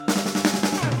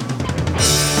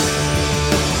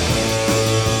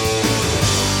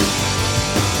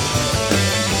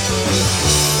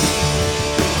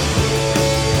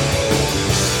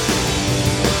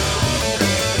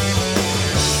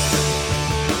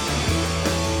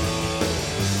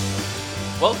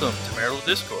Welcome to Marital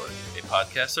Discord, a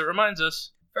podcast that reminds us,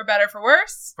 for better, for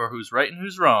worse, for who's right and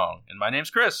who's wrong. And my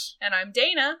name's Chris. And I'm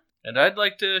Dana. And I'd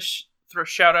like to throw a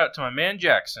shout out to my man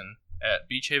Jackson at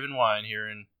Beach Haven Wine here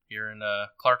in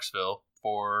Clarksville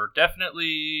for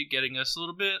definitely getting us a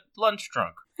little bit lunch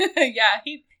drunk. Yeah,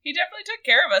 he definitely took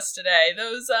care of us today.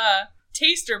 Those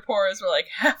taster pours were like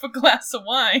half a glass of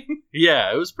wine.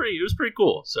 Yeah, it was pretty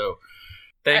cool. So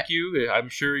thank you. I'm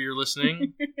sure you're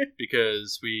listening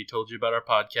because we told you about our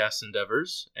podcast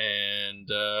endeavors. And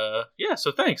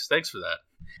so thanks for that.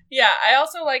 Yeah, I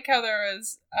also like how there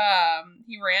was,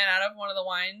 he ran out of one of the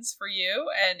wines for you,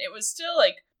 and it was still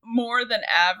like more than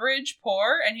average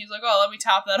pour, and he's like, oh, let me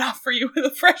top that off for you with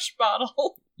a fresh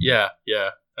bottle. Yeah.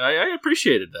 I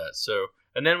appreciated that. So,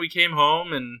 and then we came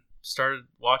home and started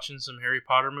watching some Harry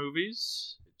Potter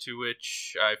movies, to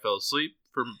which I fell asleep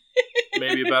for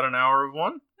maybe about an hour of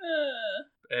one.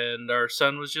 And our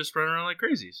son was just running around like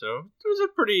crazy. So it was a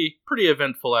pretty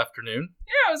eventful afternoon.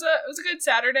 Yeah, it was a good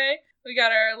Saturday. We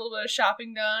got our little bit of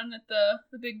shopping done at the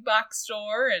big box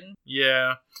store, and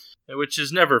yeah, which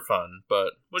is never fun. But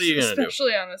what are you gonna do?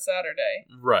 Especially on a Saturday.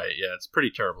 Right? Yeah, it's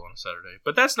pretty terrible on a Saturday.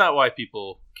 But that's not why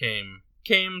people came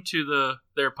to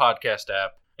their podcast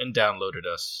app and downloaded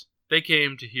us. They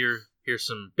came to hear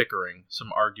some bickering,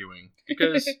 some arguing,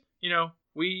 because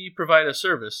we provide a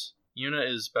service. Una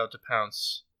is about to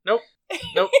pounce. Nope.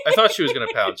 I thought she was going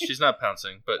to pounce. She's not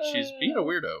pouncing, but she's being a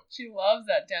weirdo. She loves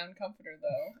that down comforter,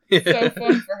 though. It's so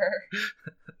fun for her.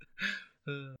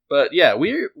 But yeah,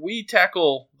 we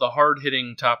tackle the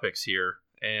hard-hitting topics here,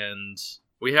 and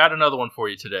we had another one for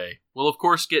you today. We'll, of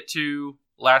course, get to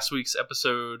last week's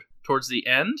episode towards the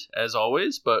end, as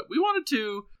always, but we wanted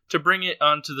to bring it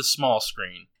onto the small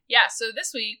screen. Yeah, so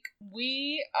this week,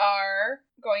 we are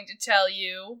going to tell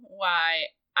you why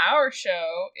our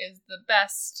show is the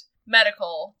best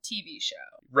medical TV show.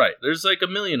 Right. There's like a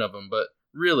million of them, but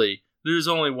really, there's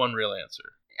only one real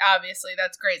answer. Obviously,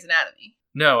 that's Grey's Anatomy.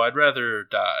 No, I'd rather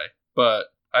die. But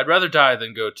I'd rather die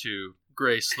than go to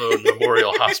Gray Sloan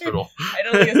Memorial Hospital. I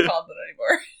don't think it's called that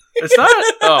anymore. It's not?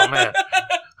 Oh, man.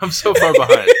 I'm so far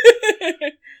behind.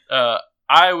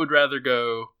 I would rather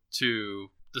go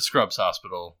to the Scrubs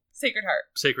Hospital. Sacred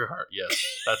Heart, yes.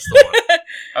 That's the one.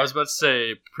 I was about to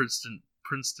say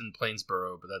Princeton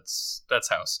Plainsboro, but that's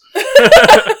house.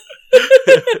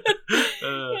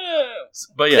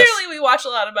 But yes. Clearly we watch a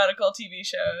lot of medical TV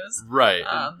shows. Right.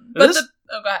 Go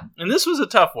ahead. And this was a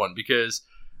tough one because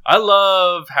I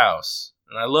love House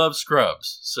and I love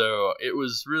Scrubs. So it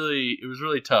was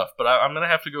really tough, but I'm going to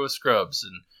have to go with Scrubs,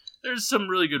 and there's some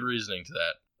really good reasoning to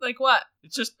that. Like what?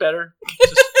 It's just better.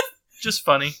 Just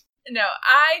funny. No,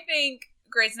 I think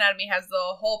Grey's Anatomy has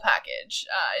the whole package.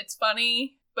 It's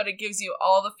funny, but it gives you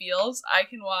all the feels. I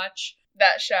can watch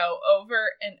that show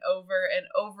over and over and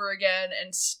over again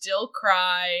and still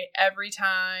cry every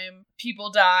time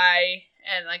people die,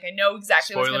 and like I know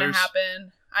exactly what's going to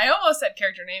happen. I almost said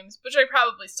character names, which I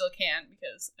probably still can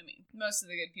because, I mean, most of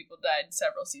the good people died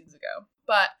several seasons ago.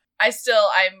 But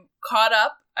I'm caught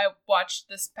up. I watched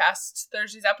this past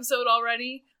Thursday's episode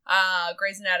already.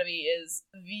 Grey's Anatomy is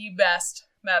the best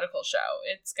medical show.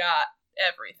 It's got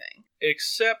everything.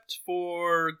 Except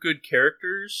for good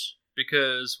characters,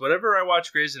 because whenever I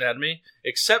watch Grey's Anatomy,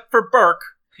 except for Burke,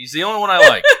 he's the only one I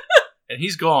like. And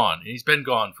he's gone. And he's been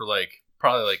gone for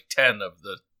probably 10 of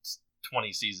the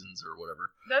 20 seasons or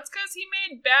whatever. That's because he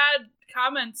made bad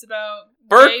comments about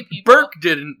gay people. Burke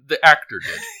didn't. The actor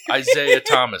did. Isaiah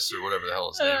Thomas or whatever the hell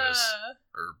his name is.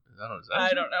 Or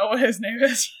I don't know what his name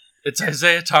is. It's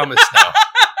Isaiah Thomas now.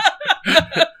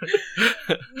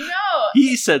 No.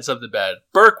 He said something bad.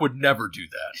 Burke would never do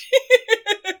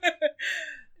that.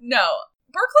 No.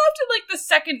 Burke left in the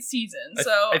second season,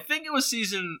 so... I think it was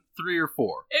season 3 or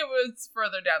 4. It was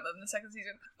further down than the second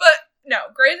season. But, no,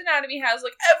 Grey's Anatomy has,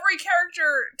 every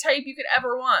character type you could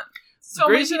ever want. So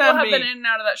many people have been in and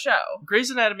out of that show. Grey's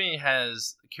Anatomy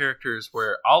has characters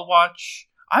where I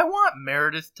want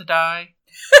Meredith to die.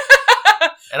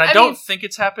 And I don't think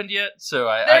it's happened yet, so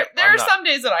there are some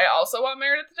days that I also want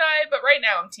Meredith to die, but right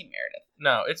now I'm Team Meredith.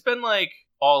 No, it's been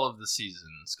all of the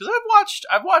seasons, because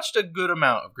I've watched a good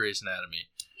amount of Grey's Anatomy.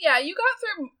 Yeah, you got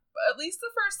through at least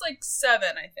the first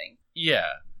 7, I think.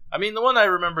 Yeah, I mean the one I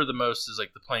remember the most is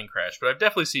the plane crash, but I've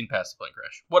definitely seen past the plane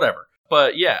crash. Whatever,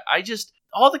 but yeah,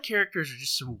 all the characters are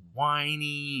just so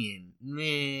whiny and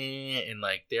meh, and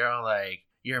they're all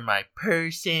you're my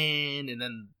person, and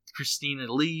then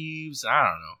Christina leaves. I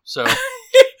don't know. So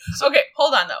okay,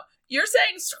 hold on though. You're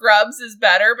saying Scrubs is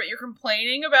better, but you're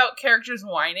complaining about characters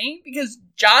whining because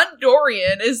John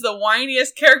Dorian is the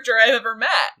whiniest character I've ever met.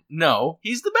 No,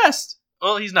 he's the best.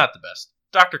 Well, he's not the best.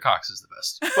 Dr. Cox is the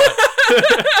best.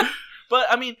 But, but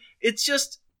I mean,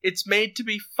 it's made to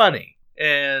be funny.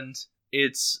 And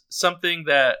it's something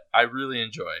that I really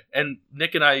enjoy. And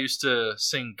Nick and I used to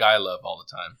sing Guy Love all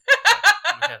the time.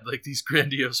 We had like these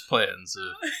grandiose plans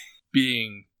of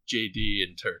being JD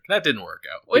and Turk. That didn't work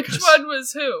out. Which one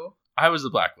was who? I was the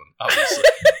black one, obviously.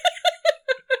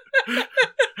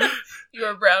 You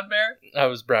were Brown Bear? I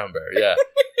was Brown Bear, yeah.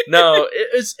 No,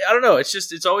 it's I don't know.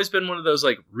 It's always been one of those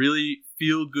like really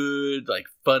feel good, like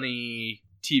funny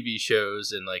TV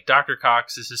shows, and like Dr.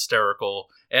 Cox is hysterical.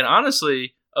 And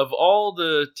honestly, of all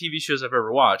the TV shows I've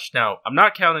ever watched, now I'm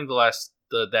not counting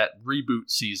that reboot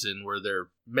season where they're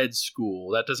med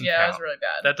school. That doesn't count. Yeah, that was really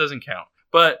bad. That doesn't count.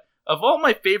 But of all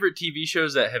my favorite TV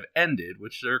shows that have ended,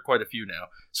 which there are quite a few now,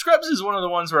 Scrubs is one of the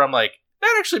ones where I'm like,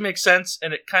 that actually makes sense.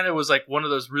 And it kind of was like one of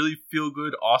those really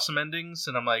feel-good, awesome endings.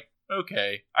 And I'm like,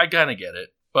 okay, I kind of get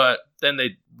it. But then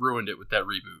they ruined it with that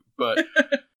reboot. But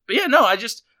yeah, no, I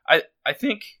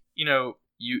think, you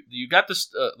got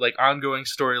this like ongoing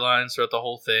storylines throughout the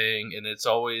whole thing. And it's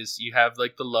always, you have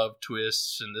like the love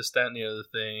twists and this, that, and the other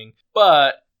thing.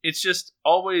 But it's just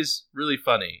always really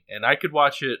funny, and I could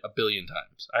watch it a billion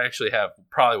times. I actually have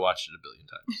probably watched it a billion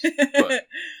times. But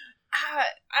I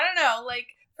don't know. Like,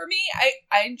 for me,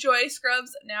 I enjoy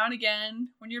Scrubs now and again.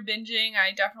 When you're binging,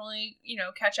 I definitely,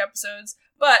 catch episodes.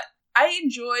 But I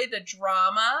enjoy the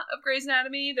drama of Grey's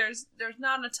Anatomy. There's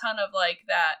not a ton of, like,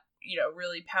 that,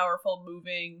 really powerful,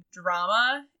 moving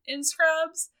drama in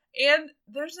Scrubs. And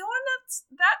there's no one that's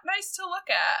that nice to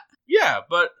look at. Yeah,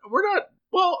 but we're not...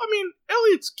 Well, I mean,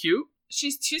 Elliot's cute.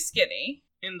 She's too skinny.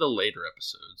 In the later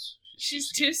episodes. She's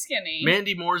too skinny.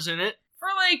 Mandy Moore's in it. For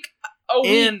like a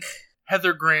week. And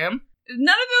Heather Graham.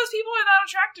 None of those people are that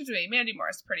attractive to me. Mandy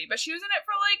Moore's pretty, but she was in it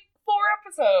for like 4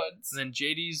 episodes. And then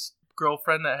JD's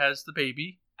girlfriend that has the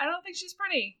baby. I don't think she's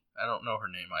pretty. I don't know her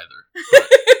name either.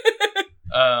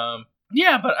 But,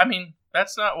 yeah, but I mean,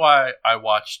 that's not why I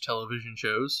watch television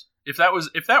shows. If that were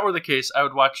the case, I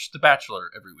would watch The Bachelor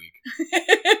every week,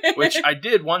 which I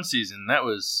did one season. That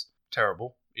was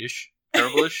terrible-ish.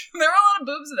 Terrible-ish. There were a lot of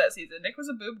boobs in that season. Nick was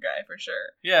a boob guy for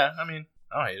sure. Yeah, I mean,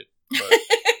 I don't hate it.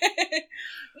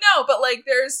 No, but like,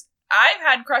 I've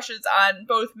had crushes on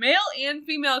both male and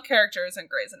female characters in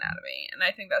Grey's Anatomy, and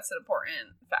I think that's an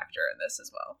important factor in this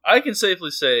as well. I can safely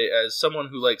say, as someone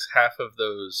who likes half of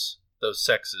those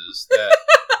sexes,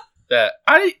 that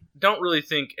I don't really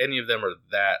think any of them are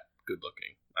that good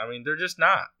looking. I mean, they're just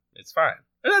not. It's fine.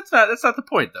 That's not the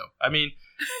point, though. I mean,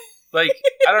 like,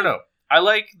 I don't know. I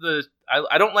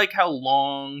don't like how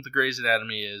long the Grey's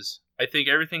Anatomy is. I think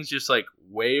everything's just like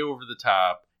way over the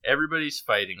top. Everybody's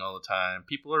fighting all the time.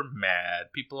 People are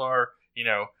mad. People are,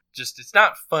 just, it's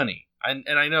not funny. And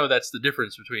I know that's the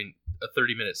difference between a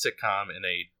 30-minute sitcom and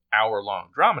a hour-long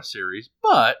drama series,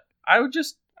 but I would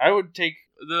take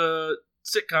the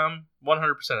sitcom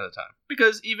 100% of the time,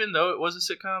 because even though it was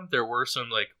a sitcom, there were some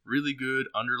like really good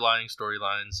underlying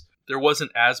storylines. There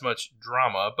wasn't as much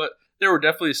drama, but there were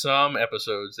definitely some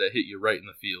episodes that hit you right in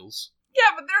the feels.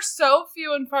 Yeah, but they're so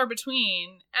few and far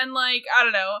between, and like, I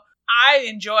don't know, I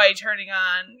enjoy turning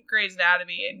on Grey's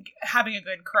Anatomy and having a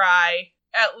good cry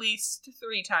at least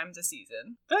 3 times a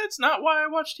season. That's not why I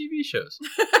watch TV shows.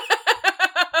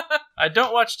 I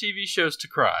don't watch TV shows to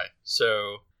cry.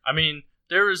 So, I mean,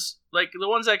 there was, like, the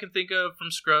ones I can think of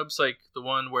from Scrubs, like the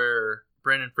one where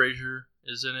Brandon Fraser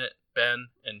is in it, Ben,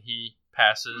 and he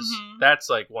passes. Mm-hmm. That's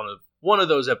like one of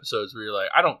those episodes where you're like,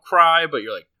 I don't cry, but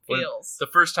you're like, feels. The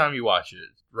first time you watch it,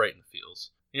 it's right in the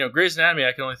feels. Grey's Anatomy,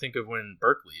 I can only think of when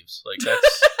Burke leaves. Like,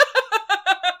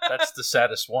 that's the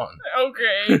saddest one.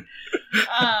 Okay.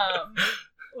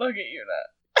 Look at you, Nat.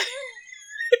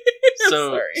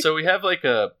 So we have like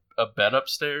a bed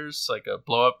upstairs, like a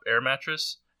blow-up air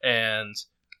mattress, and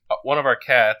one of our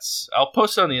cats, I'll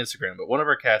post it on the Instagram, but one of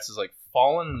our cats is like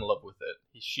fallen in love with it.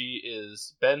 She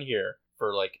is been here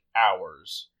for like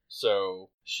hours. So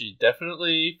she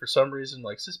definitely, for some reason,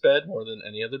 likes this bed more than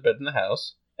any other bed in the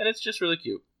house. And it's just really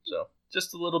cute. So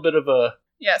just a little bit of a...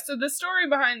 Yeah, so the story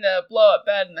behind the blow-up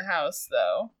bed in the house,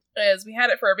 though, is we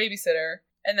had it for our babysitter,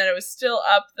 and then it was still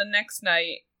up the next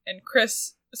night, and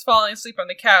Chris was falling asleep on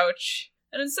the couch,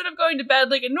 and instead of going to bed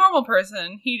like a normal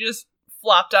person, he just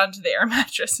flopped onto the air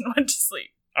mattress and went to sleep.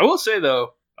 I will say,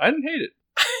 though, I didn't hate it.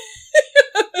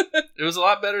 It was a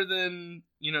lot better than,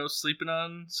 sleeping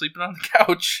on the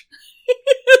couch.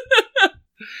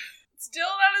 Still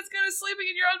not as good as sleeping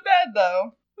in your own bed,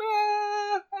 though.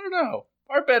 I don't know.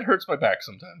 Our bed hurts my back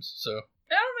sometimes, so...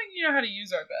 I don't think you know how to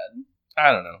use our bed.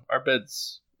 I don't know. Our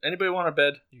bed's... Anybody want a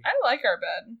bed? I like our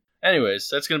bed. Anyways,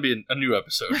 that's going to be a new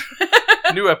episode.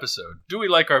 New episode. Do we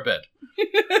like our bed?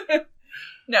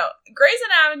 No, Grey's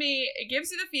Anatomy, it gives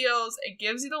you the feels, it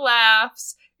gives you the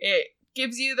laughs, it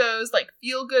gives you those like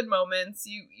feel good moments.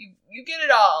 You get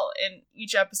it all in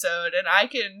each episode, and I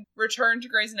can return to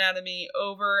Grey's Anatomy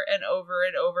over and over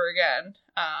and over again,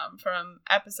 from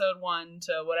episode 1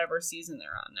 to whatever season they're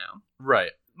on now.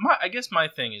 Right. I guess my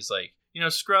thing is like,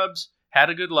 Scrubs had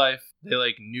a good life. They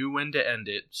like knew when to end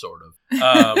it, sort of,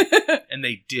 and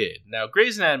they did. Now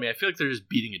Grey's Anatomy, I feel like they're just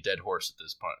beating a dead horse at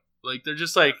this point. Like they're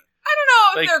just like, I don't know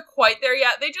if like, they're quite there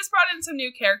yet. They just brought in some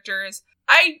new characters.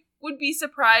 I would be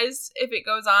surprised if it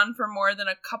goes on for more than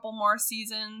a couple more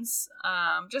seasons.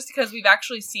 Just because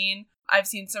I've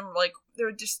seen some, like, they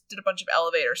just did a bunch of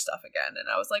elevator stuff again. And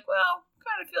I was like, well,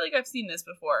 kind of feel like I've seen this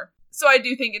before. So I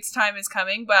do think its time is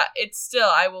coming, but it's still,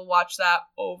 I will watch that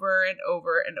over and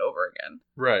over and over again.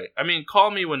 Right. I mean,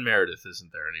 call me when Meredith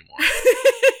isn't there anymore.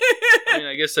 I mean,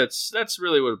 I guess that's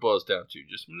really what it boils down to.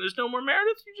 Just when there's no more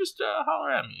Meredith, you just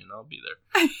holler at me and I'll be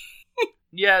there.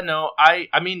 Yeah, no, I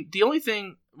mean, the only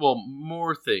thing, well,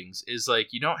 more things, is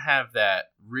like you don't have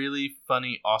that really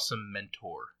funny, awesome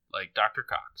mentor like Dr.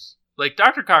 Cox. Like,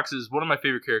 Dr. Cox is one of my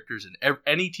favorite characters in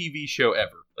any TV show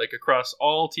ever. Like, across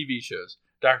all TV shows,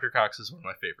 Dr. Cox is one of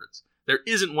my favorites. There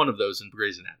isn't one of those in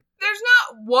Grey's Anatomy. There's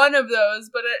not one of those,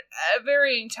 but at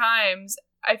varying times,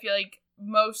 I feel like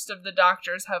most of the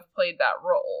doctors have played that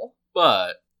role.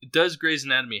 But does Grey's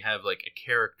Anatomy have, like, a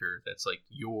character that's, like,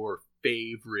 your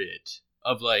favorite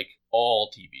of, like,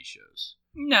 all TV shows?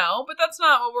 No, but that's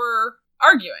not what we're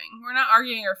arguing. We're not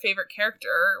arguing our favorite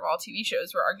character of all TV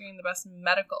shows. We're arguing the best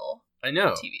medical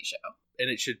TV show. And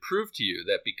it should prove to you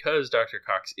that because Dr.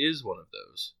 Cox is one of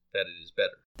those, that it is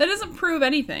better. That doesn't prove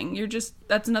anything.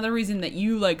 That's another reason that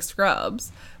you like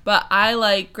Scrubs. But I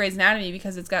like Grey's Anatomy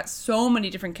because it's got so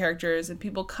many different characters and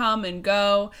people come and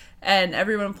go and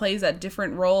everyone plays a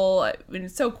different role. I mean,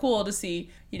 it's so cool to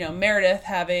see, Meredith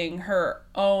having her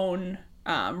own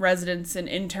residents and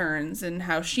interns and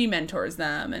how she mentors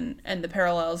them and the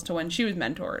parallels to when she was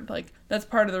mentored. Like, that's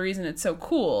part of the reason it's so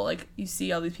cool. Like, you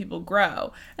see all these people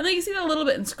grow. And like, you see that a little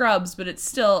bit in Scrubs, but it's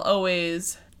still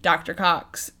always Dr.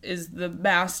 Cox is the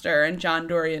master and John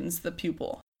Dorian's the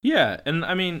pupil. Yeah, and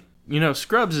I mean,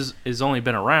 Scrubs was only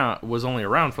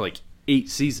around for like 8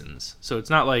 seasons. So it's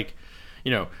not like,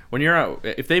 when you're out,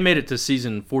 if they made it to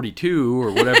season 42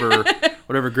 or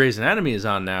whatever Grey's Anatomy is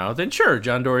on now, then sure,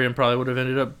 John Dorian probably would have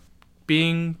ended up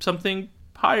being something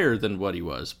higher than what he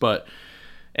was.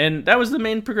 And that was the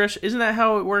main progression. Isn't that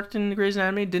how it worked in Grey's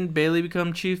Anatomy? Didn't Bailey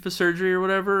become chief of surgery or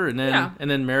whatever? And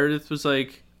then Meredith was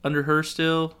like under her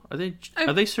still. Are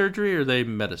they surgery or are they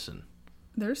medicine?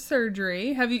 They're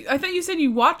surgery. I thought you said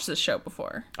you watched this show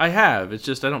before. I have. It's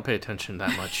just I don't pay attention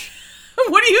that much.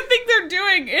 What do you think they're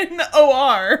doing in the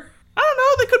OR? I don't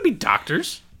know. They could be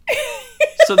doctors.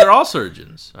 So they're all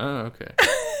surgeons. Oh, okay.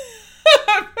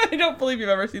 I don't believe you've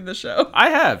ever seen the show. I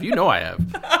have. I have.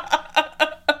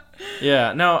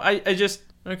 Yeah. No, I just...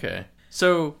 Okay.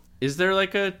 So, is there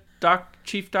like a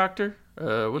chief doctor?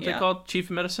 What they called? Chief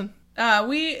of medicine?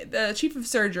 The chief of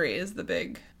surgery is the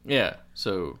big... Yeah.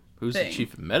 So, who's the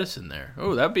chief of medicine there?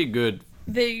 Oh, that'd be good.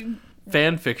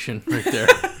 Fan fiction right there.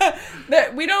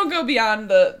 We don't go beyond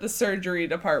the surgery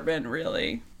department,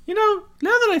 really. Now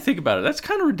that I think about it, that's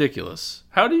kind of ridiculous.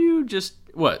 How do you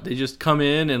they just come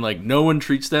in and like no one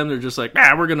treats them? They're just like,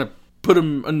 we're going to put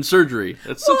them in surgery.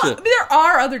 There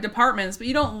are other departments, but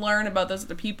you don't learn about those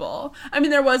other people. I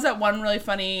mean, there was that one really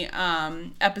funny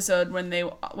episode when they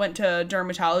went to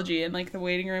dermatology and like the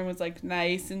waiting room was like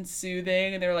nice and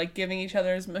soothing and they were like giving each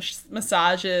other's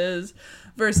massages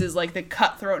versus like the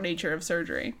cutthroat nature of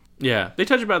surgery. Yeah, they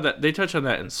touch on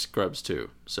that in Scrubs too.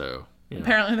 So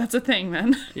apparently that's a thing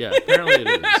then. Yeah, apparently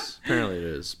it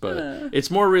is. But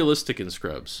it's more realistic in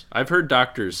Scrubs. I've heard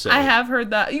doctors say. I have heard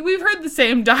that. We've heard the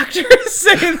same doctors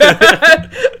say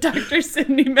that. Dr.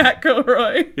 Cindy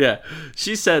McElroy. Yeah,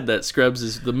 she said that Scrubs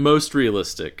is the most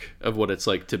realistic of what it's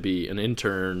like to be an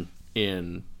intern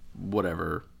in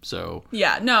whatever. So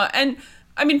yeah, no, and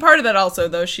I mean part of that also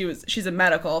though she's a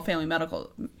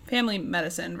family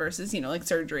medicine versus like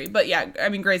surgery. But yeah, I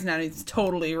mean Grey's Anatomy is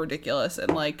totally ridiculous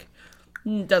and like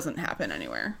doesn't happen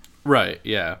anywhere. Right,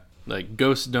 yeah. Like,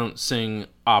 ghosts don't sing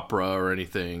opera or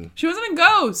anything. She wasn't a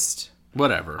ghost.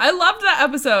 Whatever. I loved that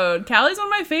episode. Callie's one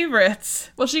of my favorites.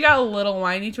 Well, she got a little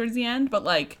whiny towards the end, but,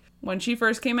 like, when she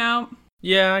first came out...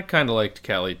 Yeah, I kind of liked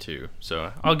Callie, too.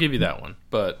 So, I'll give you that one.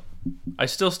 But I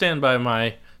still stand by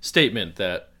my statement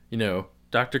that,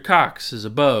 Dr. Cox is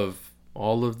above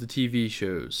all of the TV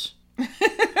shows.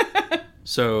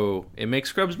 So, it makes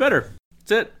Scrubs better.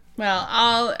 That's it. Well,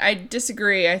 I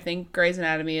disagree. I think Grey's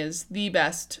Anatomy is the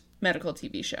best medical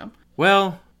TV show.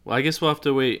 Well, I guess we'll have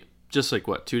to wait just like,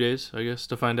 2 days, I guess,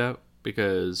 to find out,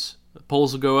 because the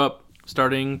polls will go up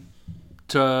starting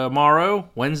tomorrow,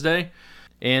 Wednesday,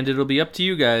 and it'll be up to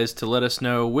you guys to let us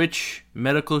know which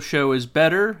medical show is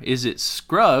better. Is it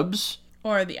Scrubs?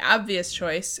 Or the obvious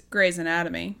choice, Grey's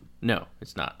Anatomy. No,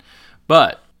 it's not.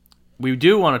 But we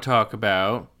do want to talk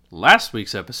about last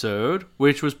week's episode,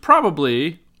 which was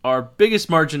probably our biggest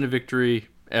margin of victory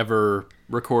ever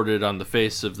recorded on the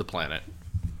face of the planet.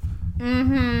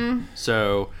 Mm-hmm.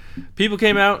 So people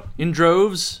came out in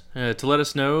droves to let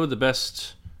us know the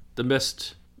best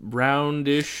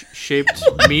roundish shaped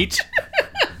meat.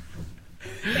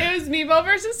 It was meatball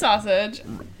versus sausage.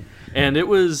 And it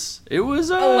was a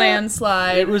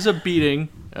landslide. It was a beating.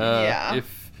 Yeah.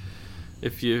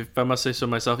 If I must say so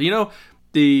myself.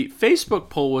 The Facebook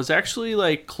poll was actually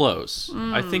like close.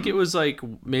 I think it was like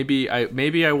maybe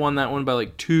I won that one by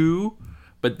like 2,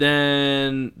 but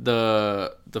then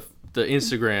the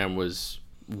Instagram was,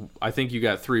 I think you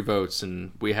got 3 votes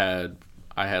and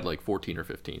I had like 14 or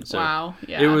 15. So wow.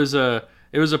 Yeah. It was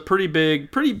a pretty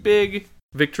big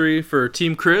victory for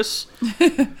Team Chris.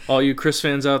 All you Chris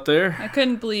fans out there. I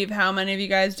couldn't believe how many of you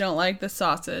guys don't like the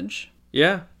sausage.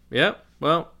 Yeah.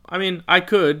 Well, I mean, I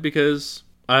could, because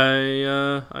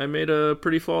I made a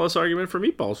pretty flawless argument for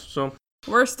meatballs. So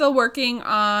we're still working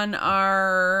on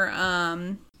our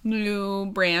new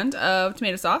brand of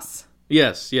tomato sauce.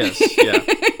 Yes, yeah.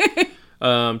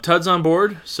 Tud's on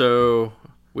board, so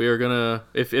we are gonna.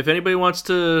 If anybody wants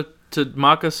to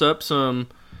mock us up some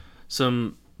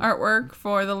artwork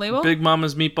for the label, Big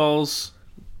Mama's Meatballs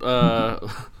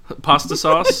pasta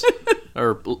sauce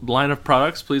or line of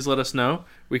products, please let us know.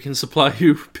 We can supply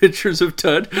you pictures of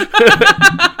Tud to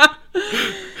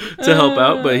help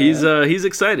out. But he's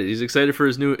excited. He's excited for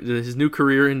his new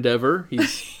career endeavor.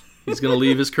 He's gonna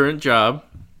leave his current job.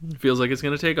 Feels like it's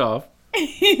gonna take off.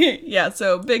 Yeah,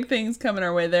 so big things coming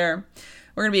our way there.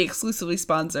 We're going to be exclusively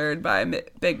sponsored by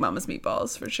Big Mama's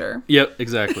Meatballs, for sure. Yep,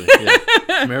 exactly.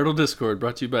 Yeah. Marital Discord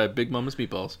brought to you by Big Mama's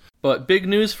Meatballs. But big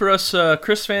news for us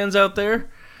Chris fans out there.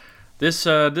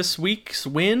 This week's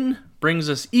win brings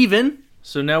us even.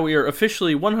 So now we are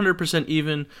officially 100%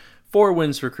 even. 4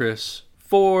 wins for Chris.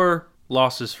 4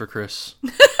 losses for Chris.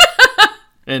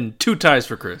 And 2 ties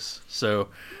for Chris. So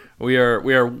we are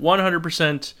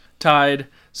 100% tied.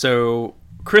 So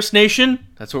Chris Nation,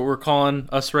 that's what we're calling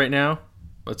us right now.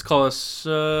 Let's call us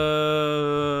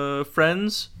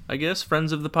friends, I guess.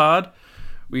 Friends of the pod.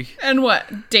 And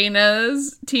what? Team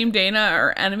Dana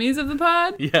are enemies of the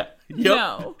pod? Yeah.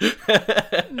 Yep.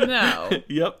 No.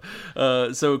 Yep.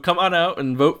 So come on out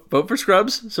and vote for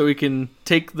Scrubs so we can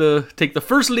take the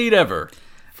first lead ever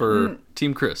for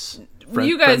Team Chris.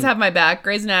 You guys have my back.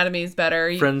 Grey's Anatomy is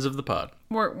better. Friends of the pod.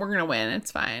 We're gonna win.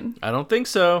 It's fine. I don't think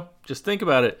so. Just think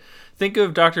about it. Think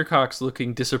of Dr. Cox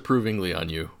looking disapprovingly on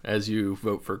you as you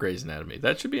vote for Grey's Anatomy.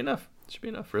 That should be enough.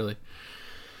 Really.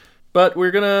 But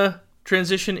we're gonna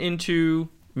transition into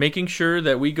making sure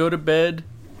that we go to bed.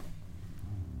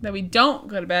 That we don't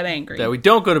go to bed angry.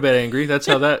 That's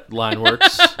how that line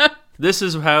works. This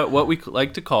is what we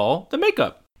like to call the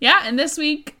makeup. Yeah, and this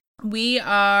week we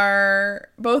are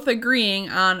both agreeing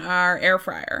on our air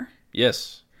fryer.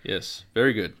 Yes.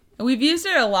 Very good. We've used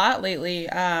it a lot lately,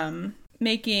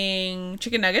 making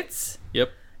chicken nuggets.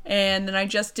 Yep. And then I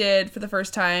just did, for the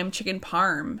first time, chicken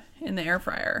parm in the air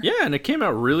fryer. Yeah, and it came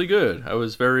out really good. I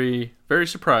was very, very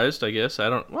surprised, I guess. I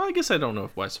don't know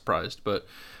why surprised, but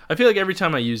I feel like every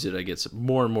time I use it, I get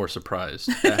more and more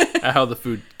surprised at how the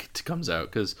food comes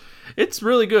out, because it's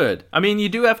really good. I mean, you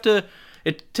do have to,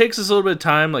 it takes us a little bit of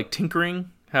time, like tinkering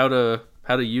how to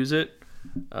use it.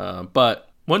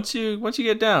 But once you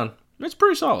get down, it's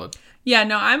pretty solid. Yeah,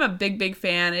 no, I'm a big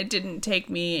fan. It didn't take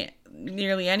me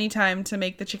nearly any time to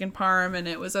make the chicken parm, and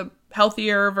it was a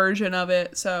healthier version of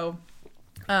it, so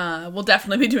we'll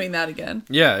definitely be doing that again.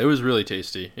 Yeah, it was really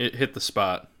tasty. It hit the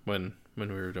spot when we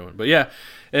were doing it. But yeah,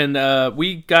 and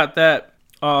we got that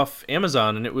off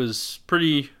Amazon, and it was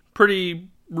pretty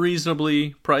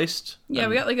reasonably priced. Yeah,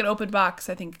 we got like an open box,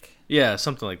 I think. Yeah,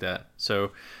 something like that.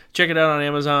 So check it out on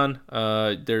Amazon.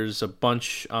 There's a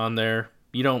bunch on there.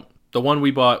 The one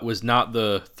we bought was not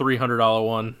the $300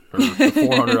 one or the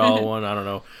 $400 one. I don't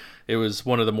know. It was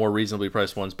one of the more reasonably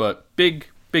priced ones, but big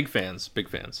fans.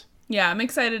 Yeah, I'm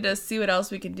excited to see what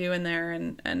else we can do in there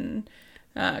and kind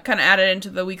of add it into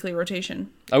the weekly rotation.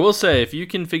 I will say, if you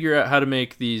can figure out how to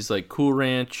make these like Cool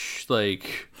Ranch,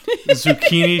 like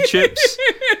zucchini chips,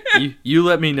 you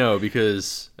let me know,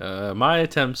 because my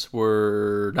attempts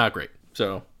were not great.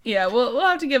 So yeah, we'll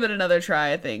have to give it another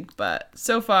try, I think. But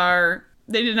so far,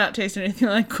 they did not taste anything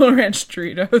like Cool Ranch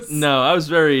Doritos. No,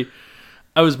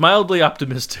 I was mildly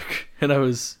optimistic, and I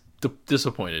was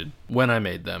disappointed when I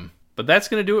made them. But that's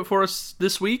going to do it for us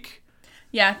this week.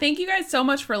 Yeah, thank you guys so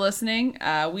much for listening.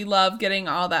 We love getting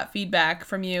all that feedback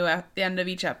from you at the end of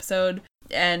each episode.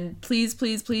 And please,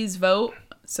 please, please vote.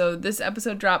 So this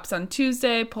episode drops on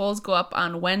Tuesday. Polls go up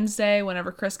on Wednesday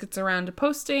whenever Chris gets around to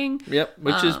posting. Yep,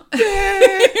 which is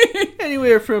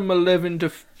anywhere from 11 to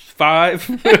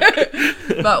 5.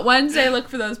 But Wednesday, look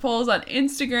for those polls on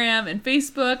Instagram and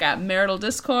Facebook at Marital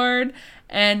Discord.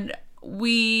 And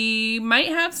we might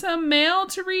have some mail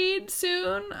to read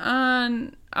soon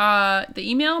on the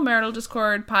email, Marital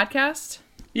Discord Podcast.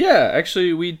 Yeah,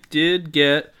 actually, we did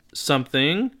get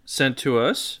something sent to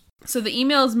us. So the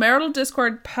email is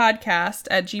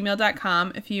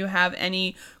maritaldiscordpodcast@gmail.com if you have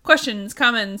any questions,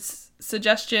 comments,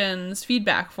 suggestions,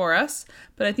 feedback for us.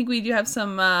 But I think we do have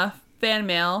some fan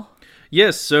mail.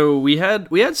 Yes, so we had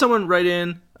someone write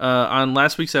in on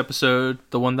last week's episode,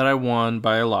 the one that I won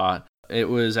by a lot. It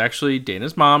was actually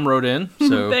Dana's mom wrote in.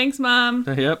 So Thanks, Mom.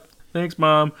 Yep, thanks,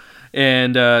 Mom.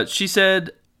 And she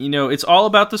said, it's all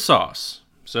about the sauce.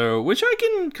 So, which I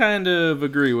can kind of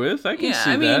agree with. I can see that.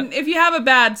 I mean, if you have a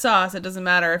bad sauce, it doesn't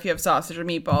matter if you have sausage or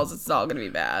meatballs. It's all going to be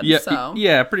bad. Yeah, so.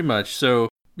 Yeah, pretty much. So,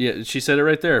 yeah, she said it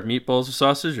right there. Meatballs or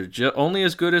sausage are only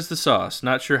as good as the sauce.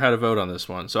 Not sure how to vote on this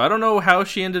one. So, I don't know how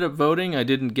she ended up voting. I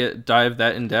didn't dive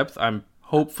that in depth.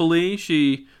 Hopefully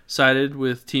she sided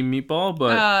with Team Meatball,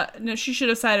 but... no, she should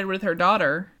have sided with her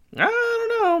daughter. I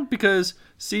don't know, because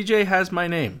CJ has my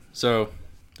name. So,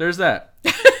 there's that.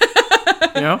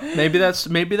 Maybe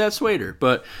that swayed her.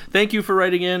 But thank you for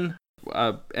writing in.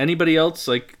 Anybody else,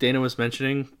 like Dana was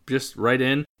mentioning, just write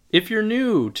in. If you're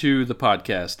new to the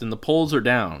podcast and the polls are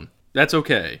down, that's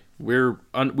okay.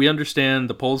 We understand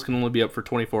the polls can only be up for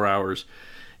 24 hours.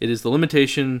 It is the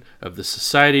limitation of the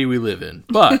society we live in.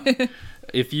 But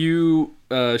if you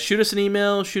shoot us an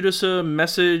email, shoot us a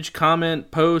message,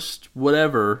 comment, post,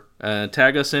 whatever,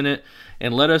 tag us in it,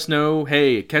 and let us know,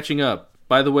 hey, catching up.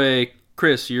 By the way,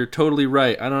 Chris, you're totally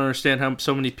right. I don't understand how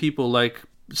so many people like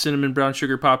cinnamon brown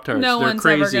sugar Pop-Tarts. No They're one's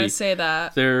crazy. ever going to say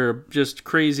that. They're just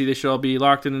crazy. They should all be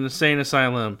locked in an insane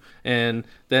asylum. And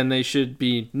then they should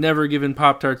be never given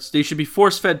Pop-Tarts. They should be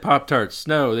force-fed Pop-Tarts.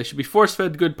 No, they should be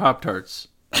force-fed good Pop-Tarts.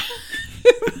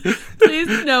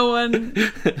 Please, no one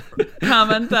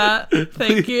comment that.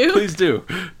 Thank you. Please do.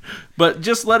 But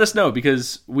just let us know,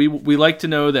 because we like to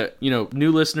know that,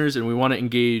 new listeners, and we want to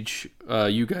engage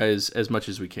you guys as much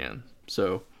as we can.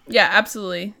 So yeah,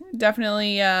 absolutely.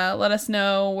 Definitely let us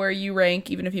know where you rank,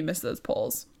 even if you miss those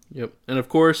polls. Yep. And of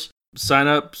course, sign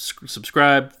up,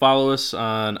 subscribe, follow us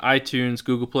on iTunes,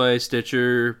 Google Play,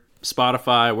 Stitcher,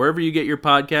 Spotify, wherever you get your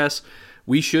podcasts.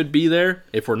 We should be there.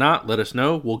 If we're not, let us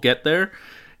know. We'll get there.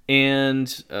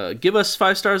 And give us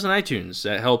 5 stars on iTunes.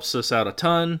 That helps us out a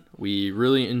ton. We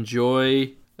really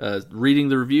enjoy reading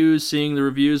the reviews, seeing the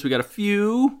reviews. We got a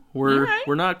few.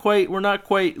 We're not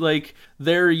quite like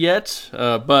there yet,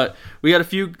 but we got a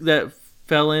few that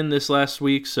fell in this last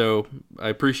week, so I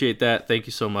appreciate that. Thank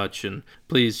you so much, and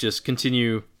please just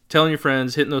continue telling your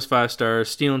friends, hitting those 5 stars,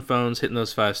 stealing phones, hitting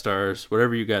those 5 stars,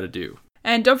 whatever you got to do.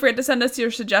 And don't forget to send us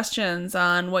your suggestions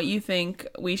on what you think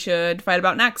we should fight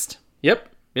about next. Yep,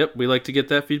 we like to get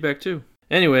that feedback too.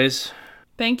 Anyways,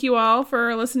 thank you all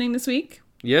for listening this week.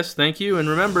 Yes, thank you. And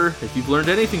remember, if you've learned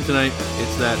anything tonight,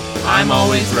 it's that I'm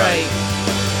always right.